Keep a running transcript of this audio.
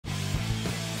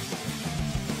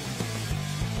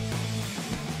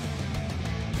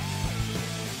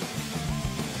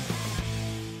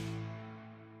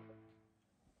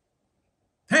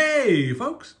Hey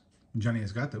folks, Johnny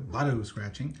has got the lotto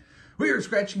scratching. We are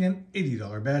scratching an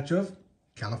 $80 batch of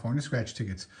California scratch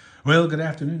tickets. Well, good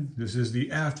afternoon. This is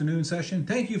the afternoon session.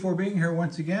 Thank you for being here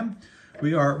once again.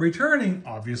 We are returning,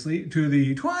 obviously, to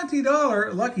the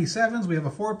 $20 Lucky Sevens. We have a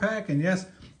 4-pack, and yes,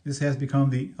 this has become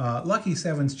the Lucky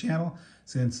Sevens channel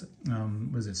since,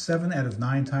 was it 7 out of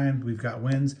 9 times we've got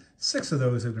wins. 6 of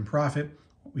those have been profit.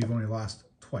 We've only lost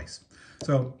twice.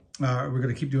 So we're going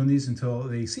to keep doing these until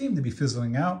they seem to be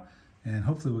fizzling out, and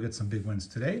hopefully we'll get some big wins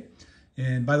today.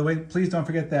 And by the way, please don't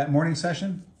forget that morning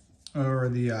session or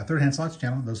the Third Hand Slots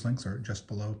channel. Those links are just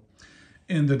below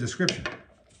in the description.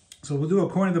 So we'll do a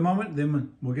coin of the moment,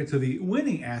 then we'll get to the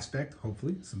winning aspect,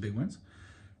 hopefully, some big wins.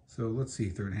 So let's see,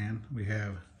 third hand. We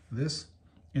have this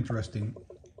interesting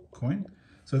coin.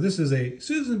 So this is a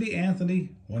Susan B. Anthony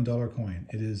 $1 coin.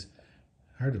 It is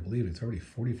hard to believe it's already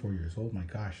 44 years old. My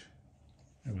gosh,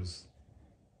 I was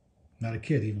not a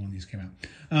kid even when these came out.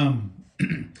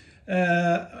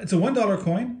 It's a $1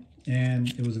 coin, and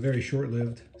it was a very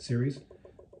short-lived series.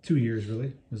 2 years,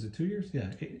 really. Was it 2 years?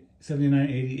 Yeah, 79,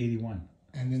 80, 81.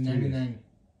 And then 99.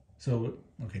 So,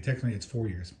 okay, technically it's 4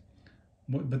 years.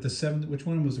 But the which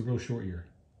one was a real short year?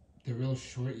 The real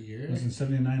short year? Wasn't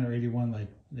 79 or 81, like,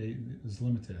 it was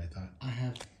limited, I thought.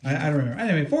 I don't remember.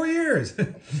 Anyway, 4 years!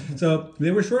 So, they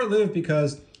were short-lived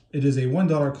because it is a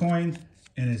 $1 coin,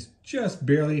 and it's just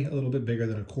barely a little bit bigger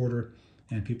than a quarter,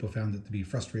 and people found it to be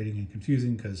frustrating and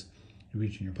confusing because you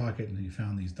reach in your pocket and you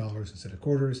found these dollars instead of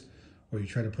quarters, or you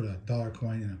try to put a dollar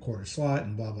coin in a quarter slot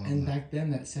and blah, blah, and blah. back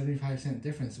then, that 75-cent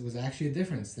difference was actually a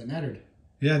difference that mattered.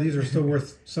 Yeah, these are still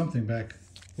worth something back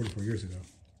 44 years ago.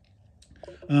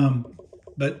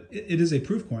 But it is a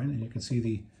proof coin, and you can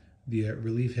see the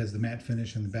relief has the matte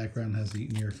finish and the background has the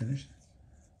near finish.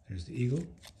 There's the eagle.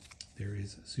 There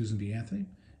is Susan B. Anthony.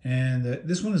 And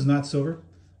this one is not silver,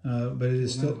 but it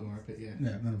is still... None of them are, but yeah.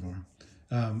 Yeah, none of them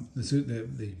are. The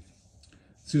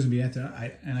Susan B. Anthony,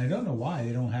 and I don't know why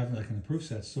they don't have, like in the proof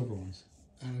sets, silver ones.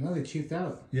 I don't know, they cheaped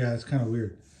out. Yeah, it's kind of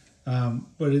weird.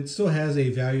 But it still has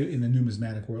a value in the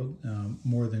numismatic world,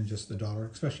 more than just the dollar,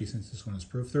 especially since this one is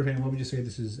proof. Third hand, what would you say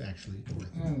this is actually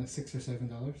worth? I don't know, $6 or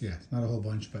 $7. Yeah, it's not a whole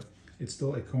bunch, but it's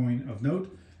still a coin of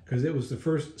note because it was the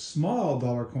first small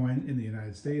dollar coin in the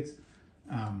United States.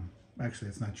 Actually,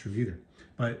 that's not true either,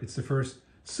 but it's the first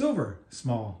silver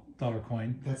small dollar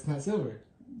coin. That's not silver.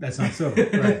 That's not silver,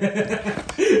 right?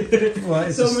 Well,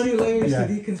 it's so many layers to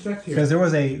deconstruct here. Because there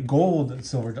was a gold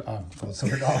silver dollar.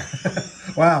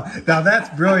 Wow, now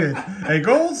that's brilliant. A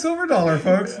gold silver dollar,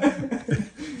 folks.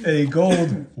 A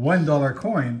gold $1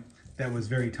 coin that was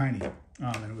very tiny,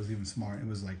 and it was even smaller. It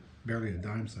was like barely a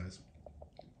dime size.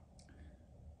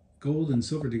 Gold and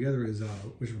silver together is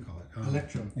what should we call it?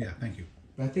 Electrum. Yeah, thank you.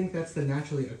 But I think that's the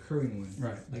naturally occurring one.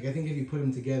 Right. Like, I think if you put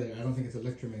them together, I don't think it's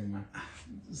electrum anymore.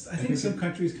 I think some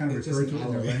countries kind of it's refer just to it an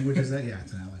in their alloy. language as that. Yeah,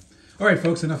 it's an alloy. All right,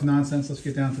 folks, enough nonsense. Let's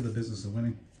get down to the business of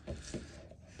winning. All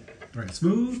right,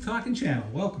 Smooth Talking Channel,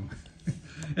 welcome.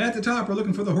 At the top, we're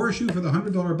looking for the horseshoe for the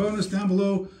 $100 bonus. Down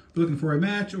below, we're looking for a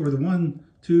match or the 1,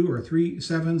 2, or 3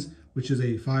 sevens, which is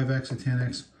a 5x, a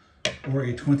 10x, or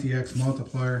a 20x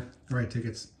multiplier. All right,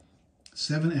 tickets.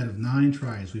 7 out of 9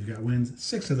 tries. We've got wins.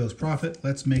 6 of those profit.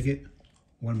 Let's make it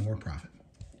one more profit.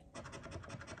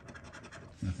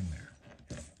 Nothing there.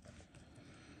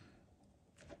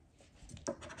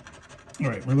 All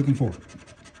right, we're looking for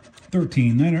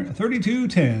 13, 9, 32,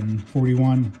 10,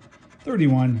 41,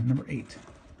 31, number 8.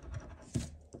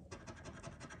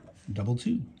 Double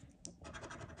 2.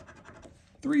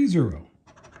 3, 0.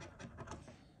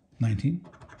 19.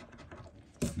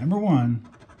 Number 1.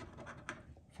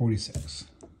 46.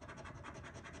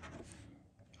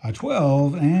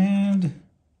 12 and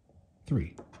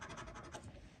 3.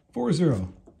 4,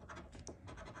 0.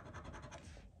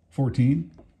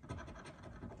 14.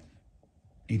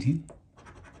 18.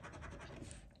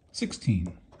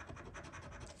 16.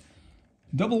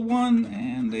 Double 1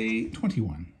 and a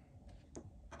 21.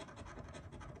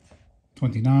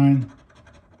 29.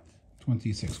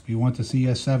 26. We want to see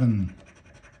a 7.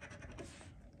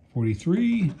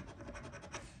 43.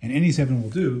 And any 7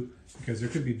 will do, because there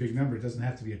could be a big number. It doesn't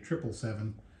have to be a triple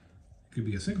 7. It could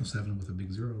be a single 7 with a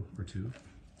big 0 or 2.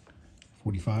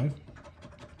 45.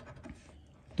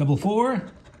 Double 4.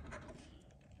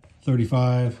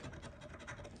 35.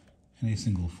 And a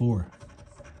single 4.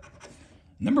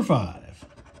 Number 5.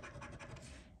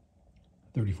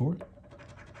 34.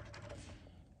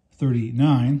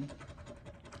 39.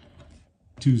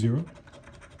 20.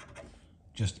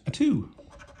 Just a 2.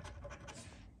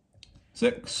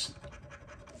 6,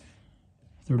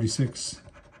 36,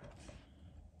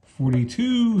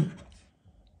 42,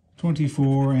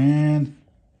 24, and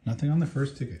Nothing on the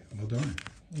first ticket. Well done.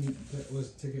 That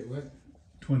was ticket what?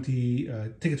 20,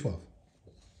 ticket 12.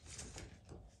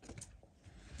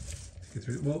 Ticket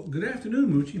 30. Well, good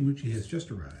afternoon, Moochie. Moochie has just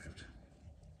arrived.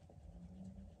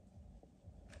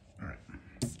 All right.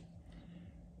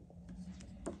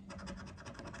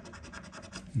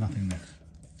 Nothing there.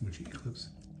 Moochie Eclipse.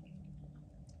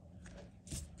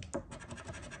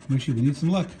 Moochie, we need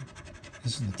some luck.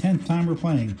 This is the 10th time we're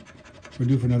playing. We're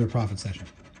due for another profit session.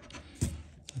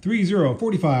 3, 0,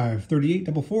 45, 38,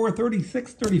 double 4,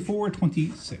 36, 34,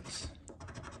 26.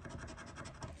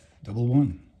 Double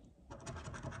 1.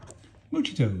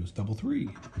 Moochie Toes, double 3.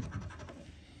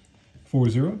 4,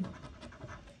 0,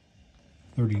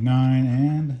 39,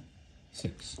 and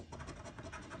 6.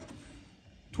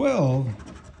 12.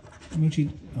 Moochie,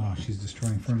 oh, she's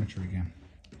destroying furniture again.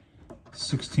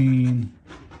 16,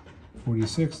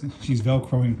 46. She's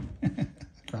Velcroing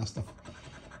across the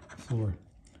floor.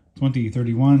 20,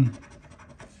 31.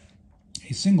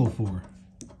 A single 4.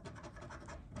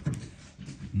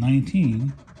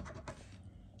 19.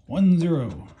 1,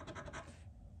 0.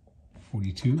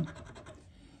 42.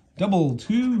 Double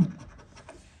 2.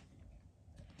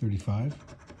 35.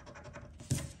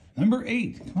 Number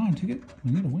 8. Come on, ticket.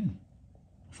 We need a win.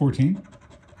 14.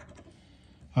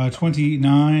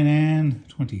 29 and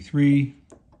 23.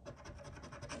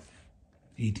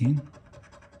 18.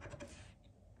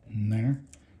 There.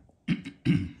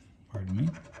 Pardon me.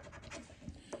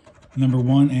 Number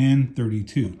 1 and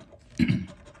 32.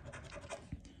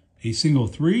 A single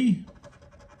 3.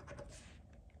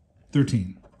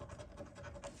 13.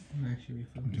 Actually,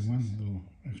 21, a little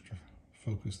extra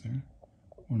focus there.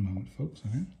 One moment, folks.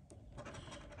 Okay.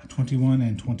 21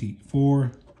 and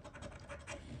 24.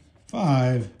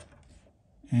 5.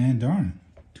 And darn,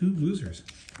 2 losers.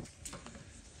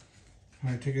 All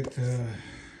right, ticket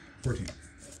 14.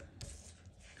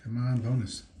 Come on,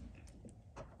 bonus.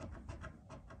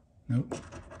 Nope.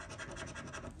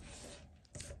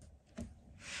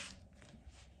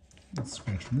 Let's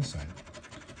scratch from this side.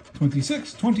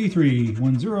 26, 23,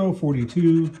 10,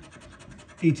 42,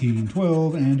 18,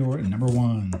 12, and or number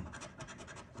 1.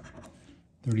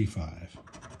 35.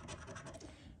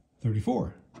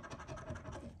 34.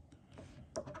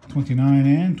 29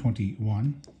 and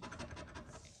 21.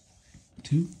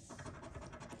 2.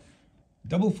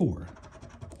 Double 4.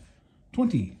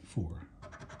 24.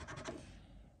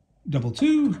 Double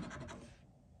 2.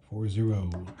 4, 0.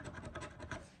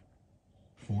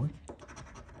 4.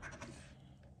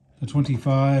 The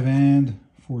 25 and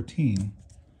 14.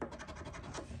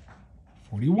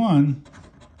 41.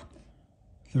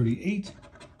 38.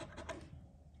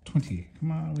 20.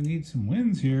 Come on, we need some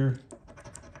wins here.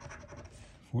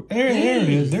 There it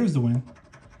is. There's the win.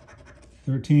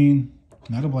 13.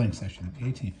 Not a blank session.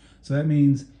 18. So that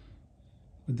means,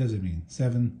 what does it mean?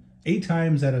 7, 8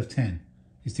 times out of 10,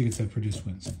 these tickets have produced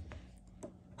wins.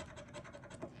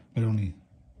 But only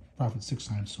profit 6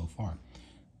 times so far.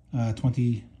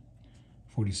 20,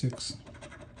 46.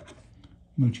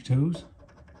 Moochie Toes.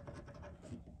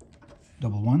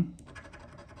 Double 1.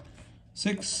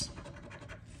 6.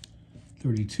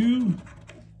 32.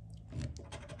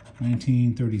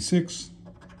 19, 36.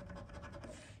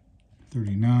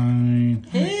 39.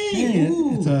 Hey!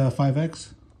 It's a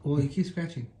 5X. Well, you keep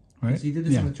scratching. Right? So you did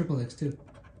this on the triple X too.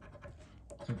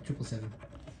 Triple 7.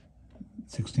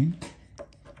 16.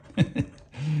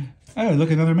 Oh,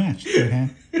 look, another match. Okay.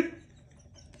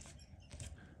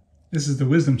 This is the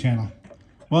Wisdom Channel.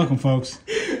 Welcome, folks.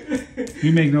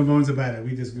 We make no bones about it.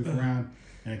 We just goof around,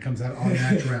 and it comes out all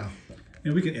natural.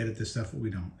 And we can edit this stuff, but we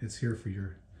don't. It's here for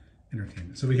your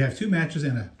entertainment. So we have 2 matches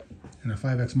and a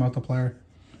 5X multiplier.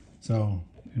 So,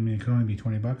 I mean, it could only be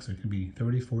 $20. Or it could be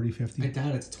 30, 40, 50. I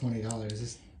doubt it's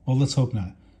 $20. Well, let's hope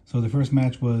not. So the first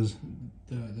match was...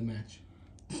 The match.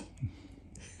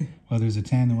 Well, there's a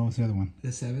 10, and what was the other one?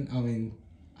 The 7? I mean,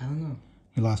 I don't know.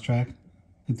 We lost track.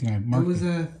 Good thing I marked it. was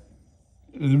a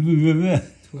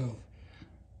 12.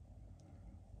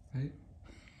 Right?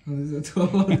 Oh, there's a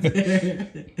 12 there.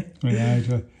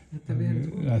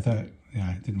 I thought, yeah,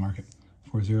 I didn't mark it.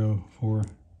 4, 0, 4,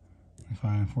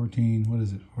 5, 14, what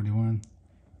is it? 41,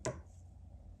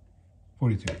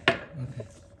 42. Okay.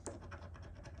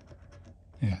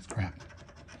 Yeah, it's crap.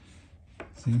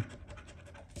 See?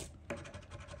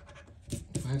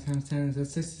 5 times 10 is a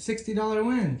 $60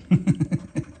 win.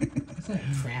 That's not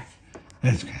crap.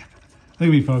 That's crap. Look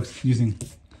at me, folks, using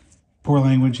poor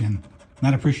language and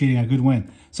not appreciating a good win.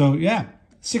 So, yeah,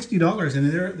 $60. And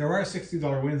there are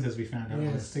 $60 wins, as we found out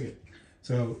on this ticket.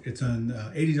 So, it's an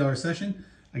 $80 session.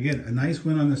 Again, a nice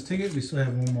win on this ticket. We still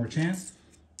have one more chance.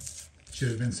 Should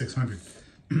have been $600.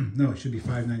 No, it should be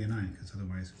 $5.99 because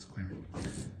otherwise it's clearing.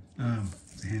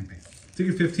 It's a hand pay.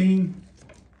 Ticket 15.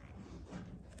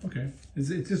 Okay. It's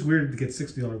just weird to get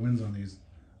 $60 wins on these.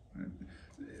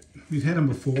 We've had them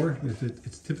before.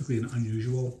 It's typically an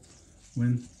unusual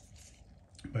win.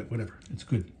 But whatever. It's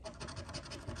good.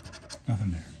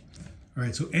 Nothing there. All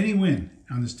right. So any win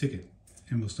on this ticket,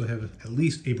 and we'll still have at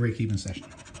least a break-even session.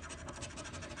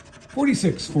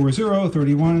 46, 40,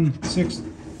 31, 6.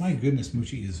 My goodness,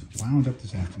 Moochie is wound up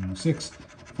this afternoon. 6,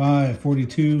 5,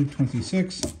 42,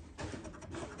 26,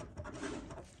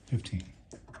 15.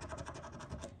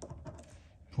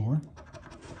 4,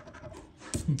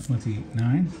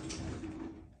 29,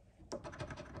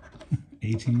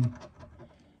 18,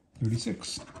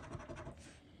 36,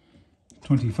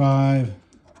 25,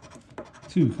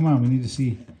 2. Come on, we need to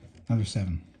see another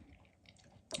 7.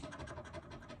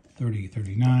 30,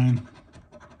 39,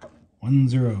 1,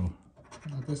 0.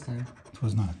 Not this time. It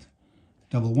was not.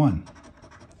 Double 1.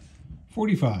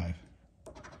 45.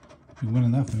 If we win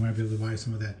enough, we might be able to buy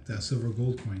some of that silver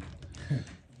gold coin.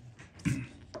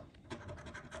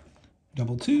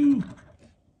 Double 2.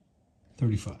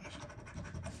 35.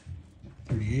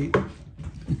 38.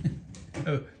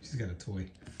 Oh, she's got a toy.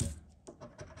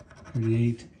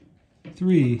 38.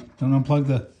 3. Don't unplug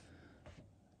the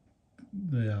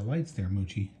lights there,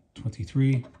 Moochie.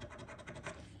 23.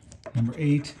 Number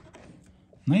 8.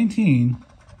 19.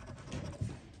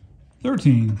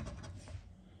 13.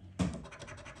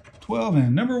 12.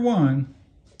 And number 1.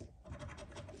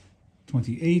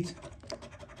 28.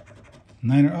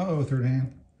 9. Uh-oh, third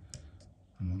hand.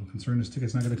 I'm a little concerned this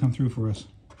ticket's not going to come through for us.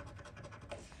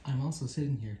 I'm also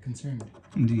sitting here concerned.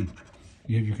 Indeed.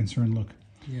 You have your concerned look.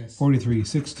 Yes. 43.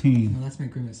 16. No, that's my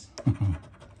grimace.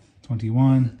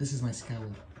 21. This is my scowl.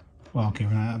 Well, okay,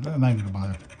 I'm not even going to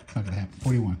bother. It's not going to happen.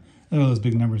 41. Look at those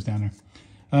big numbers down there.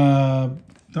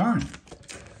 Darn.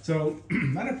 So,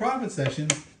 not a profit session.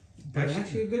 But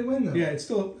actually a good win, though. Yeah, it's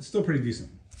still pretty decent.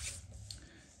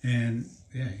 And,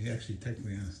 yeah, actually,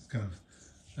 technically, it's kind of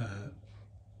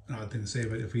an odd thing to say,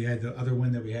 but if we had the other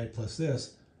win that we had plus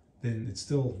this, then it's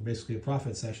still basically a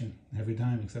profit session every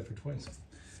time except for twice.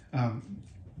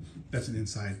 That's an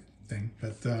inside thing.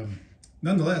 But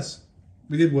nonetheless,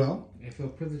 we did well. I feel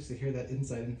privileged to hear that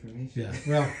inside information. Yeah,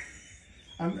 well,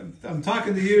 I'm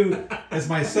talking to you as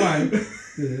my son.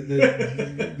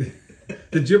 The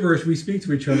gibberish we speak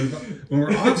to each other. When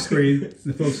we're off screen,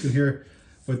 the folks can hear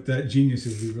what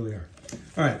geniuses we really are.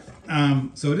 All right,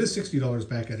 so it is $60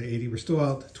 back out of 80. We're still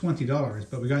out $20,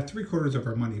 but we got 3/4 of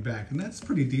our money back, and that's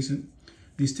pretty decent.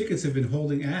 These tickets have been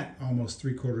holding at almost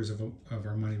 3/4 of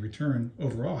our money return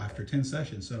overall after 10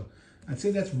 sessions. So I'd say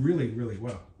that's really, really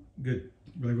good.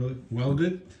 Really well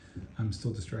good. I'm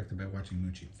still distracted by watching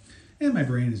Moochie. And my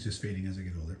brain is just fading as I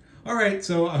get older. All right,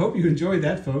 so I hope you enjoyed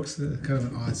that, folks. Kind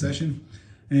of an odd session.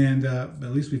 And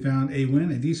at least we found a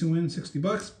win, a decent win,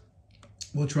 $60.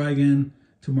 We'll try again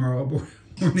tomorrow morning.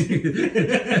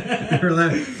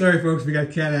 Sorry, folks, we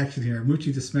got cat action here.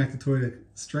 Moochie just smacked the toy to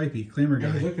Stripey, Clamor guy.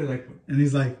 And look at like, and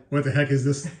he's like, what the heck is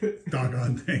this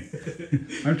doggone thing?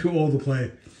 I'm too old to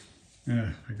play.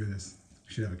 Oh, my goodness.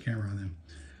 We should have a camera on them.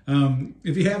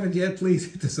 If you haven't yet,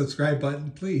 please hit the subscribe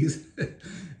button, please.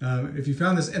 If you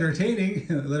found this entertaining,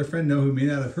 let a friend know who may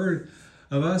not have heard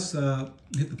of us.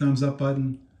 Hit the thumbs up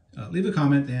button, leave a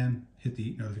comment, and hit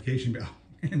the notification bell.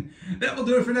 And that will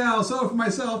do it for now. So for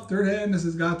myself, third hand, this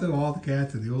has got to all the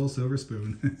cats and the old silver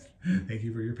spoon. Thank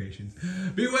you for your patience.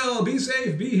 Be well, be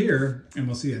safe, be here, and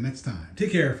we'll see you next time.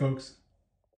 Take care, folks.